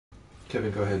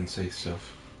Kevin, go ahead and say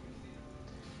stuff.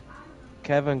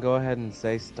 Kevin, go ahead and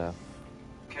say stuff.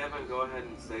 Kevin, go ahead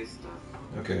and say stuff.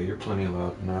 Okay, you're plenty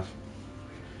loud enough.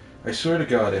 I swear to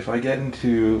God, if I get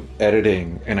into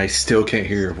editing and I still can't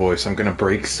hear your voice, I'm gonna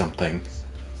break something.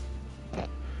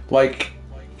 Like,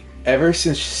 ever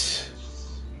since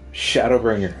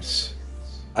Shadowbringers,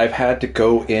 I've had to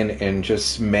go in and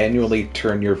just manually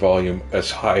turn your volume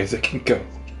as high as it can go.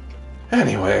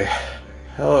 Anyway,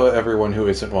 hello everyone who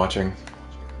isn't watching.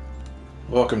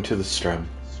 Welcome to the stream,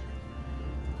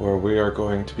 where we are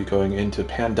going to be going into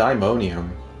Pandaemonium.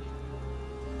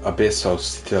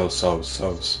 Abyssos.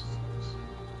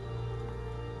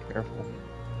 Careful.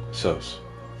 Sos.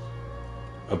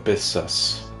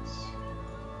 Abyssus.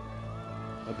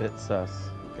 A bit sus.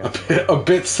 A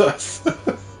bit sus.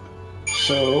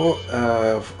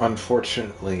 So,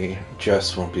 unfortunately,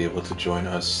 Jess won't be able to join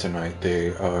us tonight.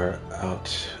 They are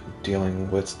out dealing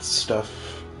with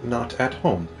stuff not at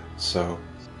home. So,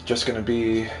 just gonna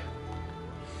be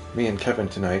me and Kevin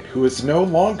tonight, who is no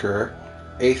longer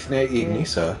Aethne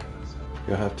Ignisa.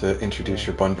 You'll have to introduce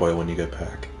your bun boy when you get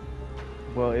back.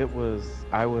 Well,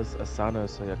 I was Asano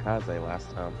Soyokaze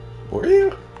last time. Were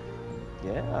you?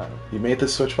 Yeah. You made the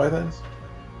switch by then?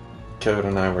 Kevin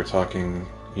and I were talking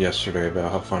yesterday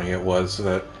about how funny it was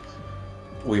that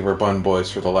we were bun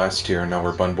boys for the last year and now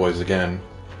we're bun boys again.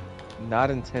 Not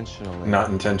intentionally.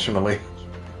 Not intentionally.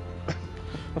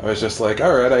 I was just like,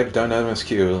 alright, I've done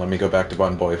MSQ, let me go back to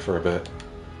bun boy for a bit.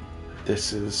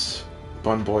 This is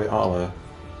bun boy Allah.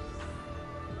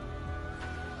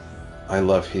 I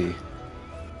love he.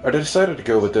 I decided to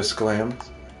go with this glam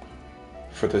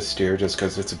for this steer just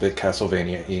because it's a bit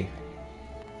Castlevania-y.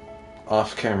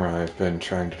 Off camera, I've been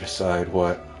trying to decide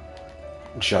what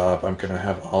job I'm gonna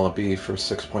have Allah be for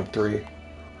 6.3.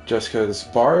 Just because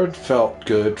Bard felt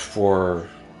good for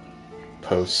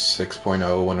post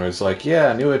 6.0 when it was like,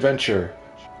 yeah, new adventure.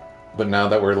 But now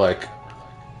that we're like,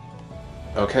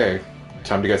 okay,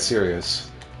 time to get serious.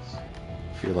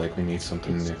 I feel like we need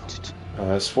something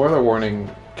new. Spoiler warning,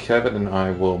 Kevin and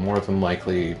I will more than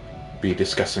likely be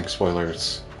discussing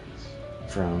spoilers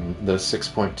from the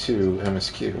 6.2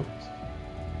 MSQ.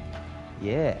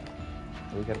 Yeah.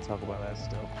 We gotta talk about that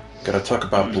still. Gotta talk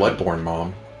about Bloodborne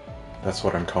Mom. That's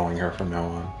what I'm calling her from now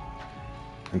on.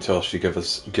 Until she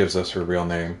gives us her real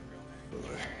name.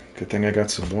 Good thing I got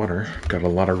some water. Got a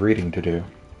lot of reading to do.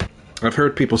 I've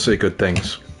heard people say good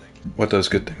things. What those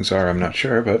good things are, I'm not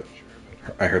sure, but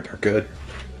I heard they're good.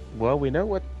 Well, we know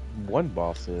what one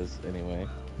boss is, anyway.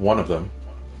 One of them.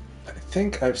 I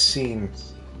think I've seen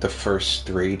the first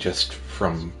three just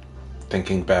from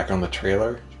thinking back on the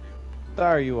trailer.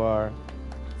 There you are.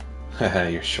 Haha,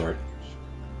 you're short.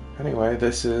 Anyway,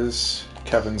 this is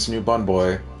Kevin's new bun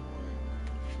boy.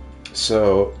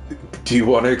 So, do you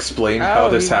want to explain how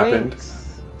this happened?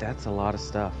 Winks. That's a lot of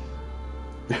stuff.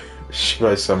 Should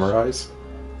I summarize?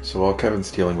 So while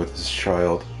Kevin's dealing with his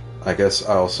child, I guess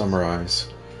I'll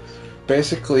summarize.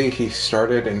 Basically, he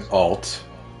started an alt,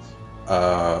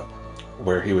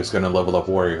 where he was going to level up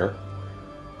warrior,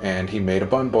 and he made a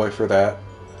bun boy for that,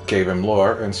 gave him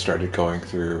lore, and started going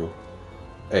through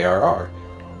ARR.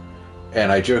 And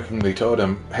I jokingly told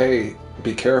him, hey,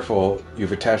 be careful,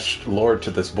 you've attached lore to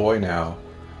this boy now.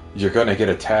 You're gonna get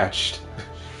attached,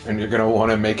 and you're gonna want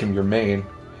to make him your main.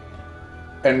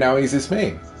 And now he's his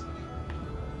main.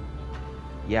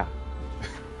 Yeah.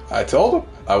 I told him.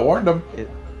 I warned him.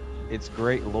 It's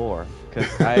great lore,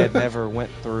 because I had never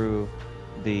went through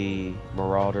the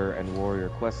Marauder and Warrior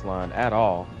questline at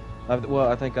all. Well,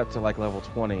 I think up to like level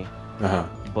 20. Uh-huh.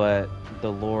 But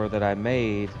the lore that I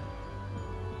made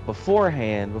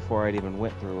beforehand, before I'd even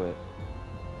went through it,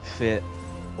 fit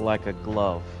like a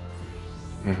glove.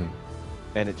 Mm-hmm.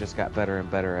 And it just got better and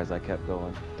better as I kept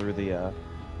going through the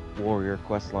Warrior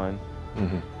questline.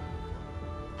 Mm-hmm.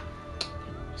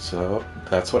 So,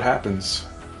 that's what happens.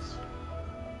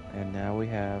 And now we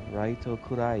have Raito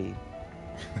Kurai.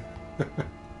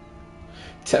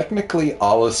 Technically,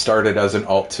 Allah started as an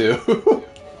alt too.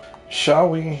 Shall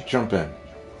we jump in?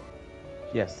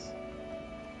 Yes.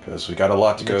 Because we got a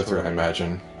lot to go through, I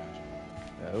imagine.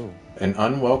 Oh. An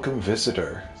unwelcome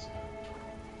visitor.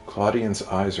 Claudian's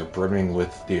eyes are brimming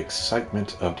with the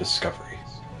excitement of discovery.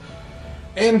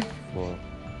 And Well,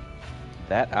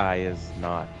 that eye is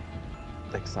not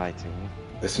exciting.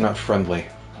 it's not friendly.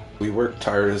 We worked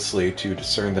tirelessly to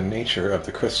discern the nature of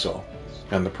the crystal.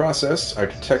 In the process, I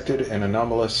detected an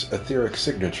anomalous etheric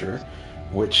signature,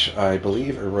 which I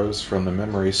believe arose from the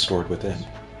memories stored within.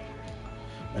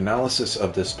 Analysis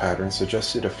of this pattern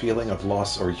suggested a feeling of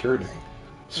loss or yearning,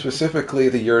 specifically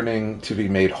the yearning to be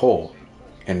made whole.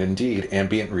 And indeed,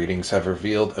 ambient readings have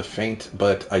revealed a faint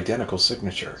but identical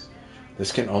signature.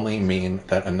 This can only mean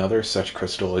that another such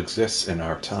crystal exists in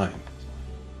our time.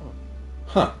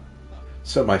 Huh.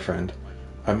 So, my friend,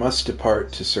 I must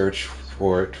depart to search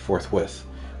for it forthwith,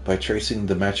 by tracing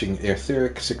the matching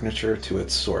etheric signature to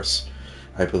its source.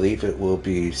 I believe it will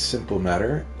be simple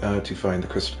matter to find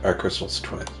our crystal's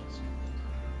twin.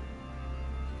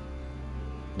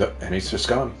 And he's just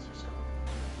gone.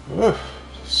 Ugh.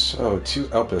 So, to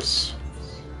Elpis.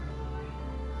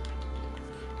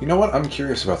 You know what? I'm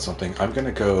curious about something. I'm going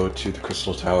to go to the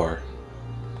Crystal Tower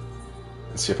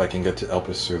and see if I can get to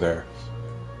Elpis through there.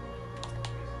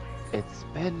 It's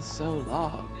been so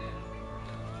long.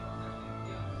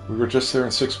 We were just there in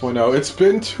 6.0. It's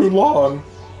been too long!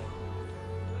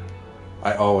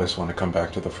 I always want to come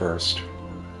back to the first.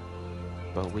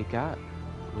 But we got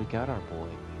our boy.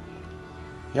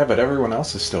 Yeah, but everyone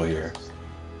else is still here.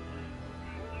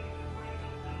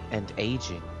 And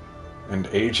aging. And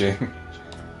aging.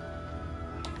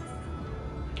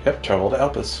 Yep, travel to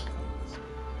Elpis.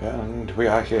 And we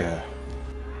are here.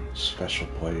 Special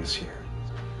boy is here.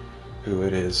 Who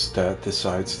it is that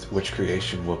decides which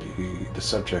creation will be the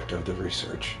subject of the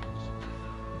research.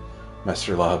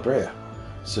 Master La Habrea.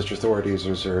 Such authority is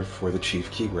reserved for the chief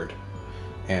keyword,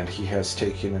 and he has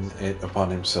taken it upon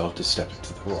himself to step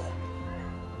into the role.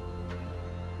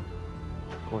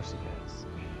 Of course he has.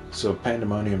 So if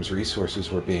Pandaemonium's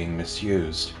resources were being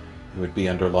misused, it would be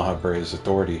under La Habrea's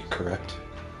authority, correct?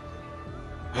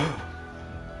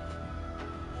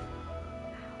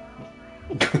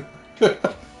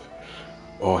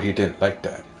 Oh, he didn't like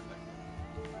that.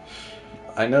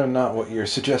 I know not what you're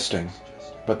suggesting,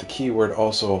 but the keywords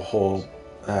also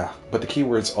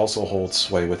hold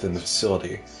sway within the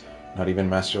facility. Not even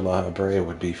Master La Habrea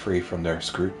would be free from their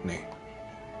scrutiny.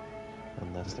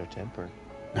 Unless they're tempered.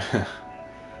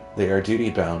 They are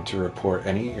duty-bound to report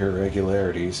any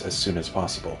irregularities as soon as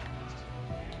possible.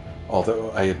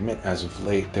 Although I admit as of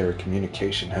late their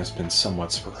communication has been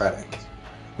somewhat sporadic.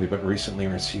 We but recently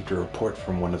received a report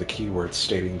from one of the keywords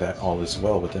stating that all is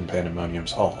well within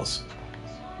Pandaemonium's halls.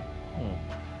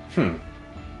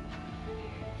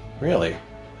 Really?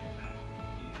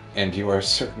 And you are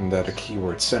certain that a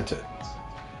keyword sent it?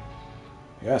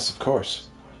 Yes, of course.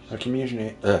 Our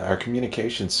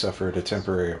communications suffered a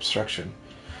temporary obstruction,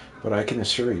 but I can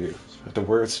assure you that the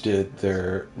words did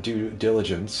their due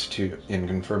diligence in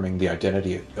confirming the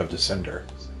identity of the sender.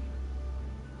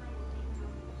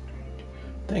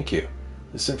 Thank you.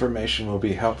 This information will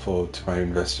be helpful to my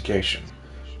investigation.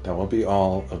 That will be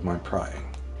all of my prying.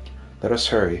 Let us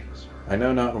hurry. I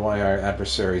know not why our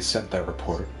adversary sent that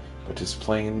report, but 'tis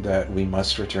plain that we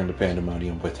must return to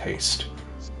Pandaemonium with haste.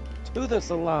 To the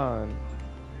salon.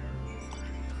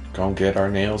 Gonna get our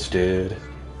nails did.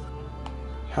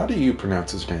 How do you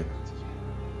pronounce his name?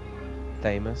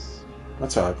 Thamus.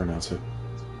 That's how I pronounce it.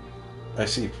 I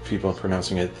see people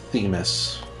pronouncing it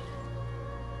Themis.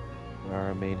 Or,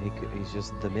 I mean, he's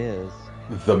just The Miz.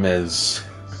 The Miz.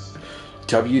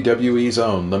 WWE's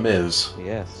own The Miz.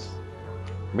 Yes.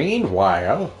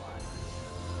 Meanwhile...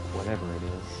 Whatever it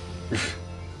is.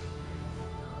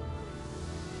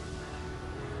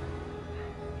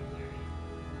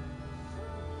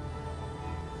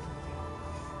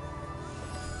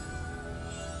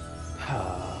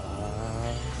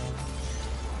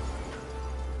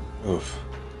 Oof.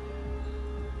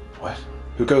 What?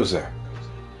 Who goes there?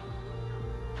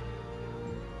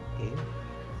 Yeah.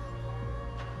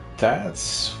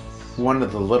 That's one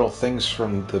of the little things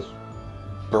from the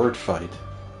bird fight.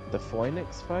 The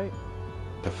Phoenix fight?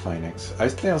 The Phoenix. I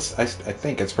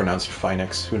think it's pronounced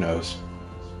Phoenix. Who knows?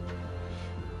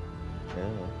 Yeah.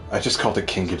 I just called it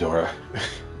King Ghidorah.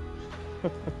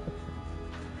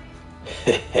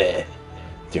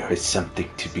 There is something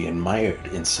to be admired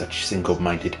in such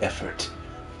single-minded effort,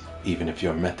 even if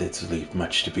your methods leave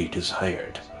much to be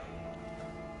desired.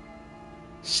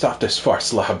 Stop this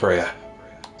farce, La Habrea.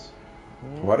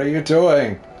 What are you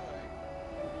doing?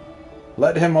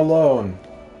 Let him alone.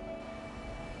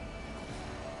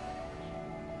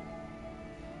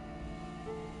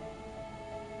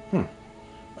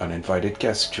 Uninvited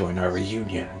guests join our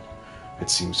reunion. It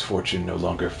seems fortune no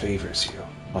longer favors you.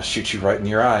 I'll shoot you right in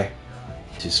your eye.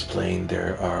 'Tis plain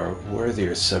there are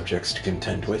worthier subjects to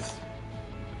contend with.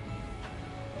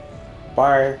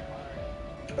 Bye.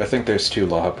 I think there's two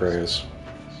La Habreas.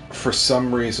 For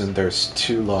some reason, there's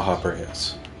two La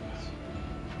Habreas.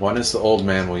 One is the old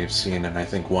man we've seen, and I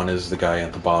think one is the guy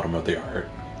at the bottom of the art.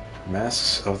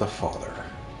 Masks of the Father.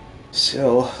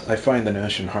 Still, I find the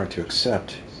notion hard to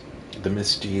accept. The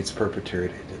misdeeds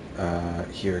perpetrated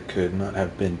here could not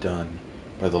have been done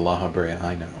by the La Habrea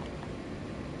I know.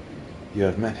 You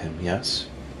have met him, yes?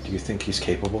 Do you think he's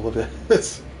capable of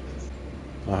this?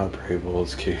 Brable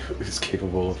is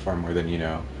capable of far more than you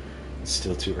know. It's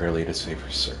still too early to say for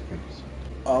certain.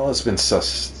 Allah's been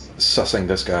sussing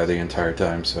this guy the entire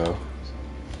time, so...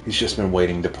 He's just been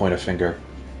waiting to point a finger.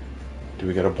 Do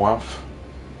we get a bwomp?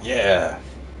 Yeah!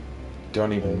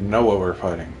 Don't even know what we're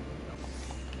fighting.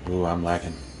 Ooh, I'm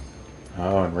lagging.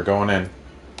 Oh, and we're going in.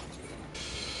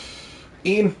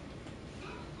 Ian!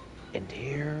 And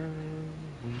here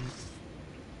we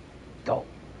go.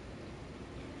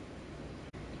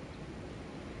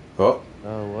 Oh.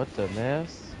 Oh, what the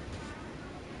mess?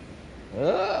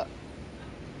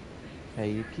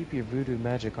 Hey, you keep your voodoo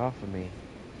magic off of me.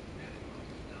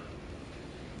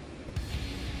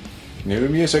 New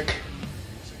music.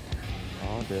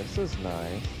 Oh, this is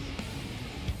nice.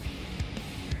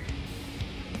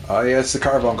 Oh yeah, it's the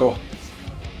Carbuncle.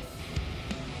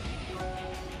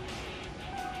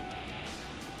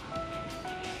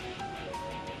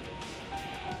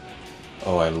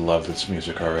 Oh, I love this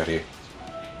music already.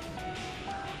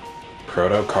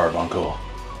 Proto Carbuncle.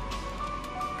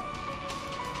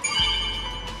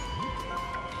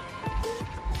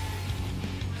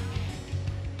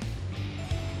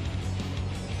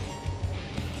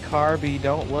 Carby,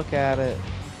 don't look at it.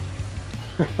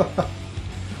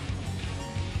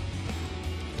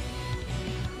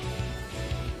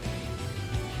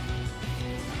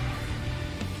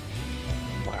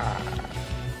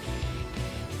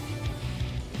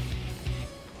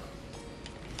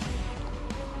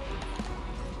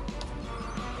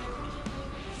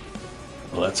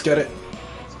 Let's get it.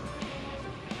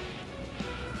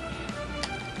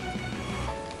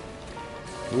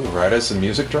 Ooh, right as the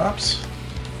music drops.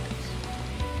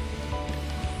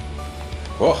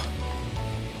 Oh.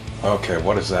 Okay,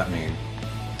 what does that mean?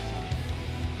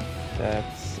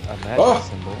 That's a magic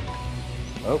symbol.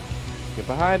 Oh, get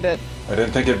behind it. I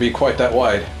didn't think it'd be quite that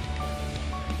wide.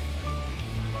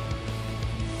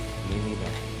 Me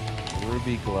neither.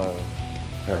 Ruby glow.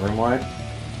 That room wide?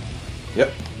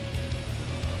 Yep.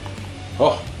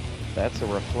 Oh. That's a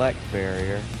reflect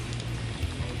barrier.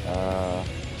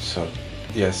 So,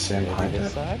 yes, stand Maybe behind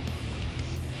this it. side?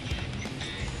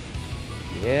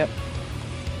 Yep.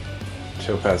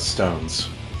 Topaz stones.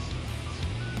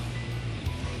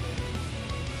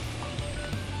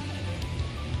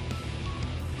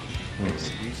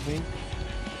 Excuse me?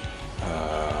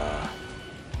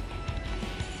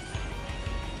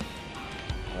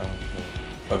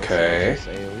 Okay. Is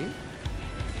this AoE?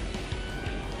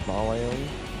 Small AoE?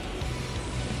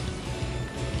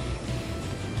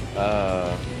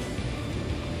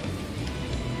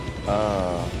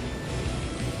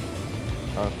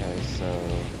 Okay, so...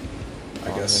 I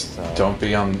on guess this side. don't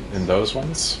be in those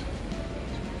ones.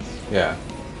 Yeah.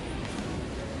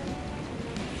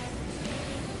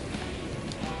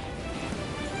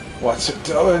 What's it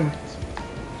doing?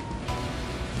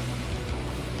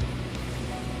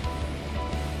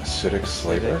 Acidic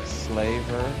slaver? Acidic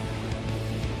slaver.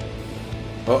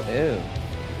 Oh. Ew.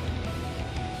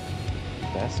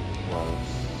 That's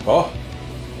gross. Oh.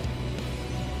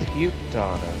 Puked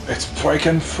on us. It's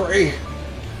breaking free.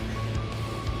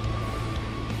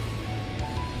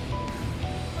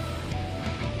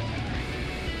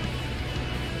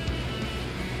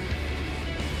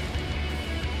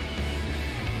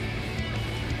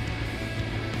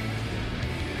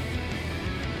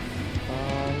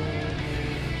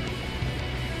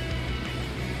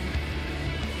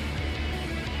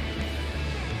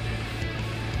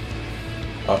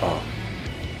 Uh-oh.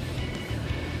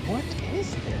 What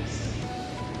is this?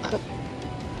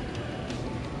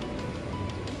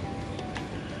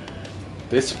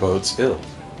 This bodes ill.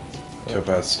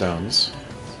 Topaz stones.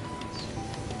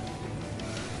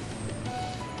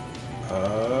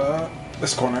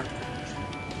 This corner.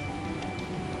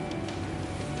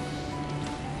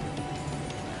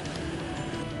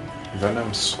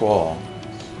 Venom Squall.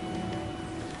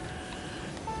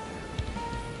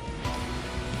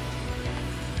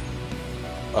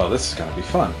 Oh, this is gonna be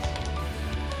fun.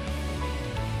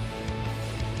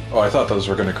 Oh, I thought those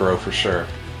were gonna grow for sure.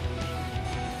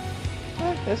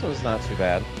 This one's not too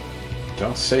bad.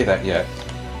 Don't say that yet.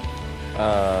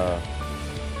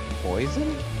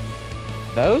 Poison?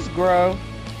 Those grow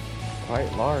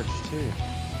quite large too.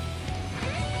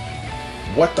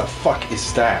 What the fuck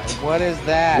is that? What is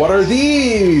that? What are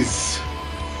these?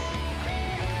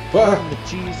 What? Oh,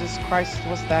 Jesus Christ,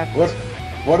 what's that?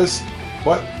 What is...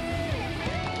 What?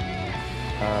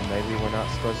 Maybe we're not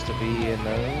supposed to be in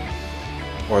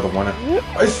those? Or the one...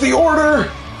 It's the order!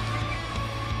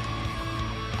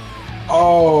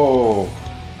 Oh...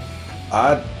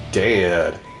 I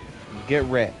dead. Get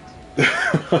wrecked.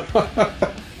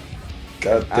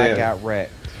 God I damn. got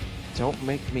wrecked. Don't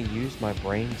make me use my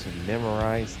brain to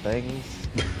memorize things.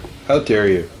 How dare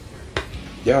you?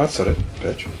 Yeah, I said it,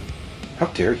 bitch. How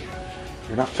dare you?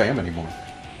 You're not fam anymore.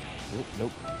 Nope,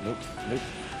 nope, nope, nope,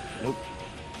 nope.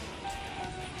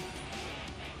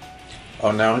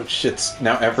 Oh,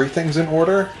 now everything's in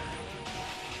order?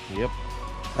 Yep.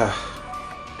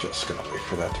 Just gonna wait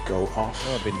for that to go off.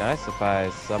 Well, it'd be nice if I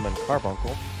summoned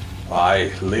Carbuncle.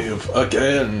 I live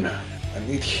again. I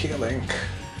need healing.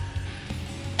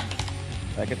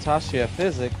 I could toss you a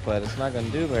physic, but it's not gonna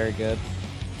do very good.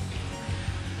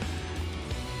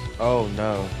 Oh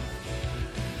no.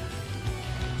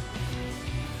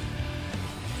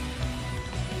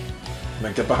 Can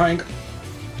I get behind?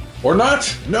 Or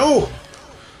not? No!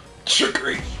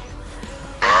 Trickery!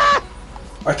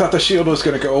 I thought the shield was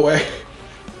gonna go away.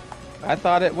 I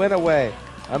thought it went away.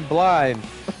 I'm blind.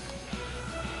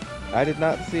 I did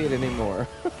not see it anymore.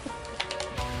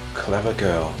 Clever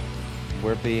girl.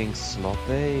 We're being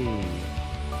sloppy.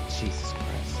 Jesus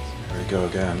Christ. Here we go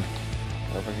again.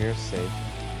 Over here, safe.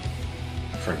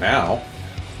 For now.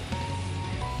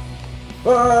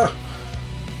 Ah!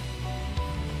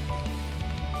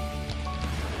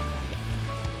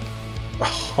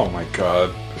 Oh my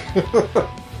god.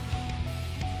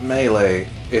 Melee,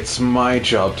 it's my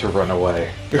job to run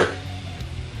away.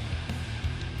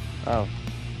 Oh.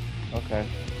 Okay.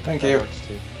 Thank That you. works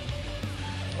too.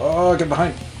 Oh, get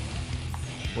behind.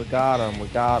 We got him. We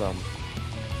got him.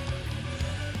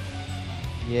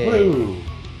 Yay. Woo!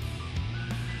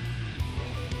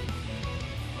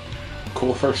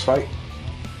 Cool first fight.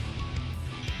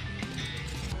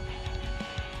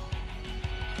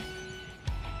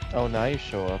 Oh, now you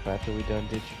show up after we done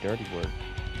did your dirty work.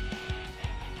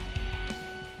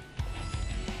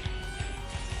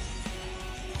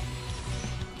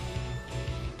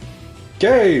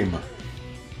 Game!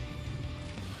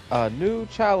 A new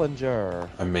challenger.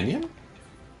 A minion?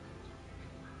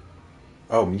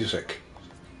 Oh, music.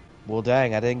 Well,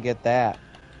 dang, I didn't get that.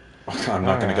 I'm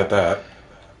not gonna get that.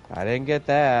 I didn't get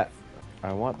that.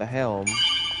 I want the helm.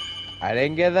 I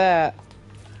didn't get that.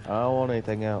 I don't want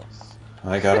anything else.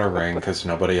 I got a ring because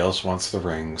nobody else wants the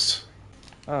rings.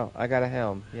 Oh, I got a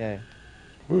helm. Yay.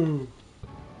 Woo!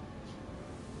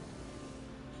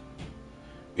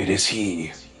 It is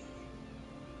he.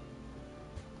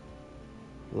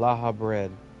 Laha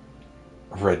bread.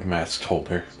 Red masked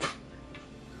holder.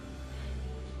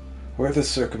 Were the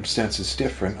circumstances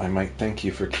different, I might thank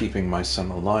you for keeping my son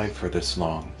alive for this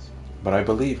long. But I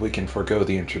believe we can forego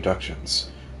the introductions,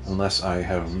 unless I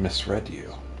have misread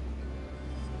you.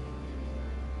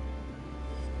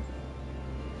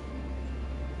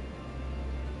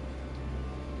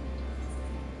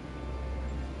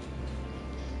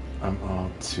 I'm all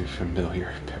too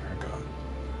familiar, Paragon.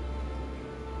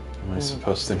 Am I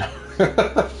supposed to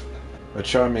know? A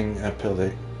charming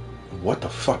appellate. What the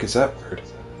fuck is that word?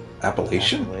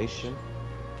 Appellation? Appellation?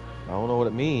 I don't know what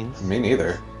it means. Me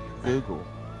neither. Google.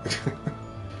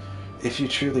 If you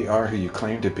truly are who you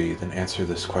claim to be, then answer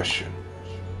this question.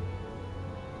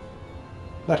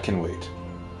 That can wait.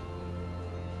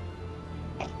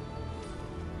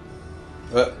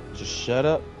 Just shut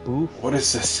up, boof. What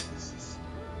is this?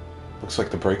 Looks like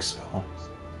the break spell.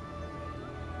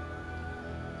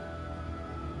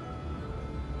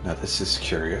 Now this is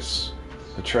curious.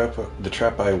 The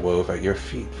trap I wove at your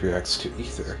feet reacts to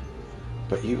ether,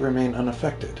 but you remain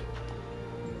unaffected.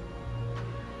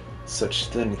 Such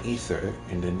thin ether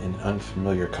and an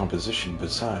unfamiliar composition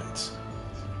besides.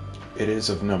 It is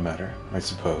of no matter, I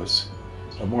suppose.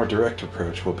 A more direct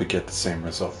approach will beget the same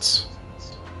results.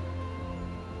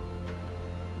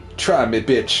 Try me,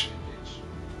 bitch!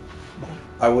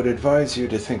 I would advise you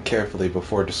to think carefully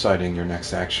before deciding your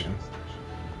next action.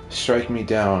 Strike me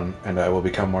down, and I will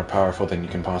become more powerful than you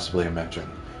can possibly imagine,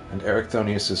 and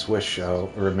Ericthonius' wish shall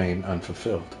remain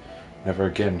unfulfilled. Never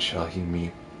again shall he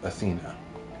meet Athena.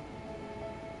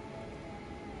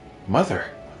 Mother,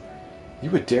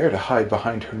 you would dare to hide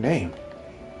behind her name.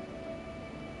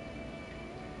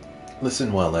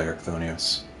 Listen well,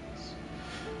 Ericthonius.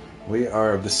 We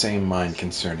are of the same mind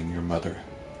concerning your mother.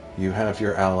 You have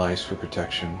your allies for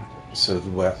protection, so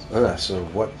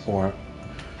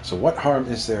what harm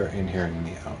is there in hearing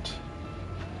me out?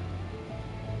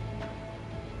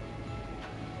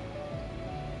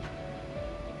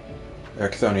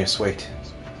 Ericthonius, wait.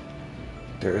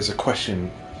 There is a question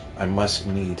I must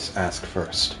needs ask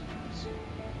first.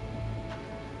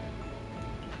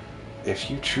 If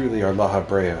you truly are Laha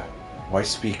Brea, why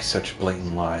speak such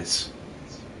blatant lies?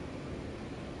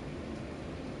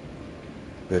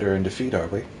 Bitter in defeat, are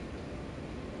we?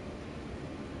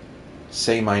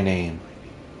 Say my name,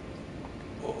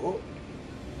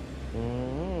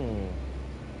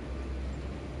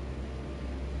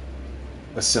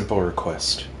 A simple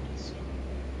request.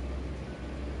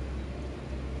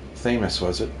 Famous,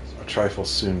 was it? A trifle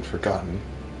soon forgotten,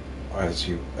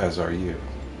 as are you.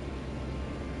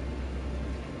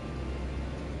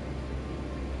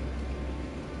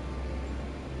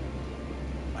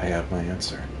 I have my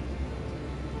answer.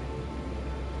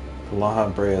 The La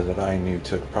Habrea that I knew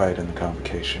took pride in the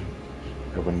convocation.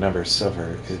 It would never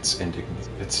sever its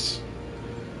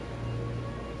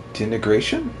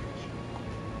denigration?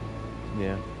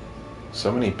 Yeah.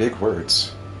 So many big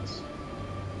words.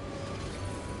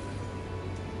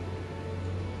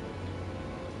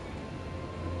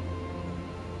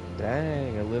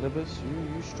 Dang, Elizabeth,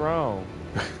 you strong.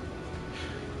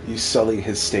 You sully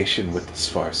his station with this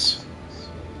farce.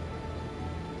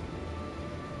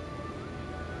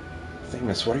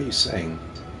 Famous, what are you saying?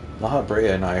 La Brea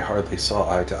and I hardly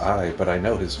saw eye to eye, but I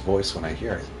know his voice when I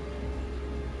hear it.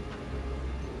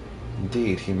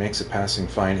 Indeed, he makes a passing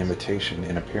fine imitation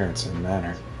in appearance and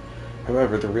manner.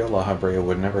 However, the real La Brea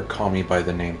would never call me by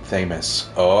the name Famous.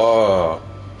 Oh!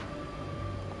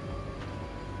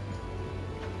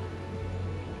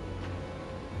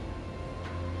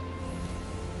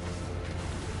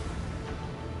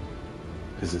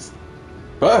 Is this...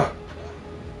 Ah!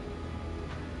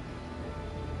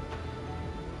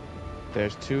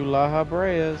 There's two La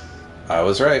Habreas. I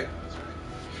was right.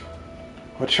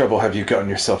 What trouble have you gotten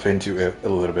yourself into,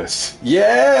 Elizabeth?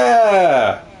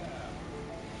 Yeah!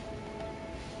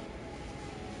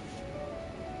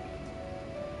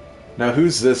 Now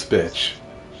who's this bitch?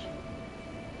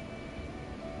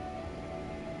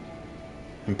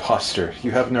 Imposter,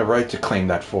 you have no right to claim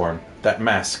that form, that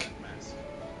mask.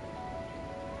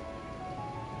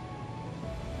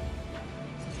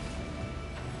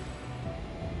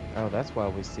 Oh, that's why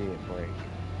we see it break.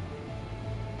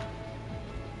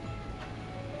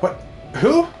 What?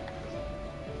 Who?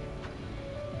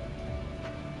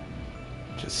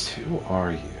 Just who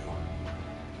are you?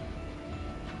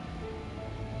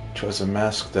 'Twas a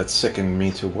mask that sickened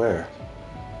me to wear.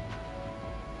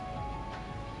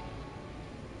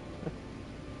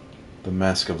 The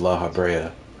mask of La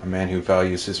Habrea, a man who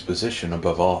values his position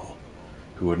above all,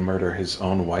 who would murder his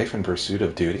own wife in pursuit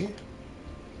of duty?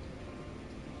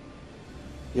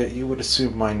 Yet you would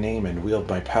assume my name and wield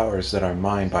my powers that are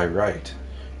mine by right.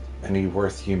 Any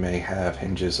worth you may have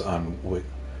hinges on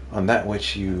that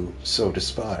which you so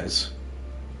despise.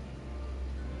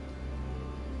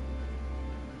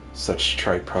 Such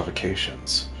trite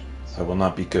provocations. I will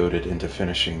not be goaded into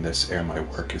finishing this ere my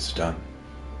work is done.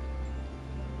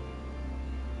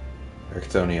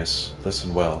 Erchthonius,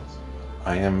 listen well.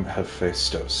 I am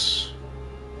Hephaestus.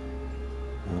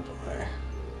 Oh boy.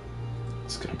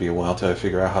 It's gonna be a while till I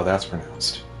figure out how that's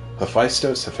pronounced.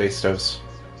 Hephaestus?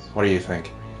 What do you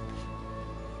think?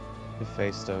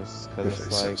 Hephaestus, because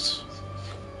it's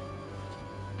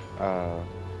like...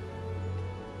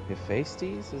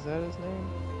 Hephaestus? Is that his name?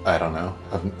 I don't know.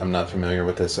 I'm not familiar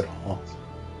with this at all.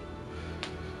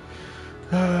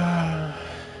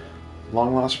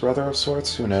 Long lost brother of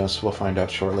sorts? Who knows? We'll find out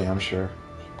shortly, I'm sure.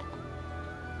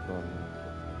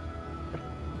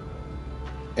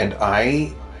 And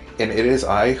it is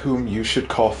I whom you should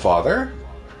call father?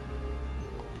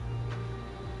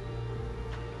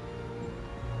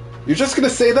 You're just gonna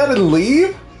say that and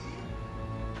leave?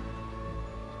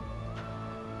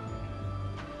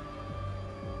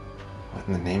 What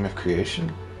in the name of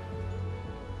creation?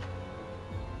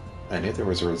 I knew there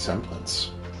was a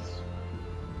resemblance.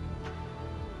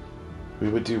 We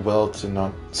would do well to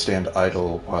not stand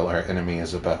idle while our enemy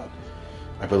is about.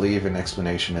 I believe an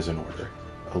explanation is in order.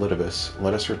 Elidibus,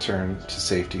 let us return to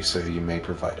safety so you may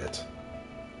provide it.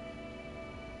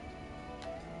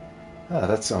 Ah,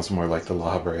 that sounds more like the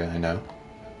La Habrea I know.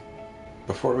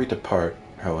 Before we depart,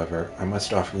 however, I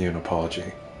must offer you an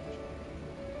apology.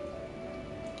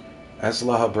 As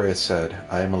La Habrea said,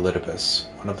 I am Elidibus,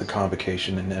 one of the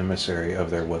convocation and emissary of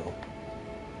their will.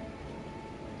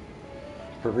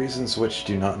 For reasons which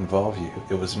do not involve you,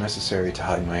 it was necessary to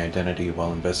hide my identity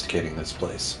while investigating this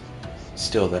place.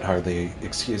 Still, that hardly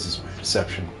excuses my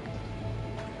deception.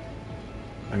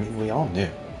 I mean, we all knew.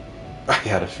 I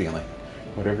had a feeling.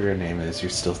 Whatever your name is, you're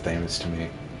still famous to me.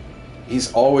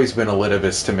 He's always been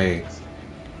Elidibus to me.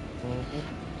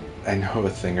 I know a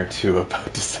thing or two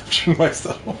about deception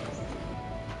myself.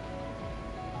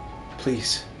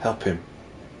 Please, help him.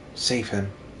 Save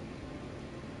him.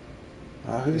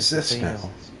 Who's this now?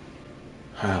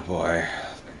 Oh boy.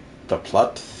 The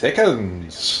plot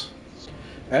thickens.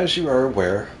 As you are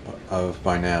aware of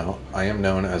by now, I am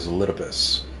known as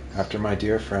Elidibus. After my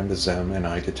dear friend Zem and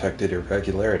I detected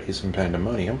irregularities in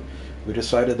Pandaemonium, we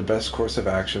decided the best course of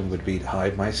action would be to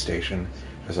hide my station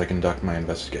as I conduct my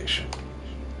investigation.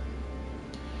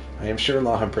 I am sure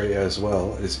La Habrea as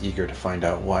well is eager to find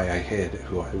out why I hid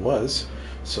who I was,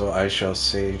 so I shall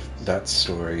save that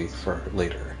story for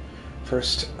later.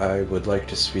 First, I would like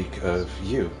to speak of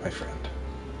you, my friend.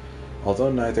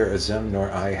 Although neither Azem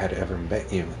nor I had ever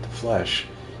met you in the flesh,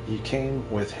 you came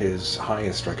with his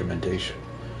highest recommendation.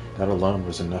 That alone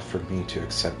was enough for me to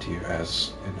accept you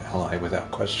as an ally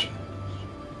without question.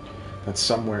 That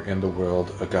somewhere in the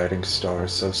world a guiding star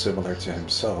so similar to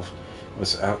himself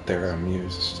was out there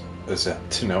amused Azem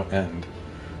to no end.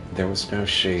 There was no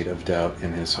shade of doubt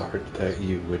in his heart that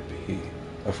you would be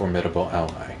a formidable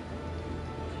ally.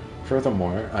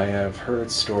 Furthermore, I have heard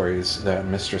stories that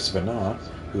Mistress Vana,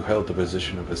 who held the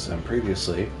position of Azem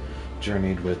previously,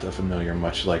 journeyed with a familiar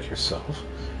much like yourself.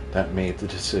 That made the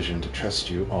decision to trust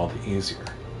you all the easier.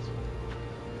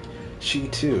 She,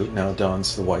 too, now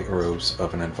dons the white robes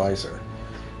of an advisor.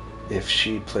 If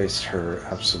she placed her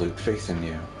absolute faith in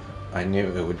you, I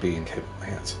knew it would be in capable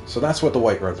hands. So that's what the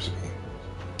white robes mean.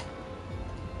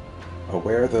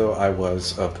 Aware though I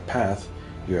was of the path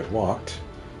you had walked,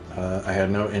 I had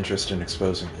no interest in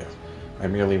exposing you. I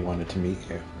merely wanted to meet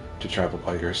you, to travel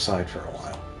by your side for a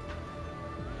while.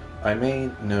 I may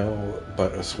know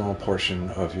but a small portion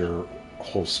of your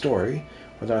whole story,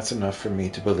 but that's enough for me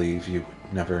to believe you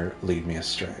would never lead me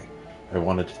astray. I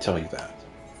wanted to tell you that.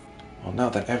 Well, now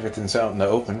that everything's out in the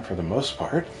open for the most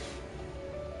part,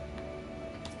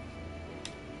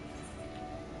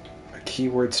 a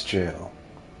keyword's jail.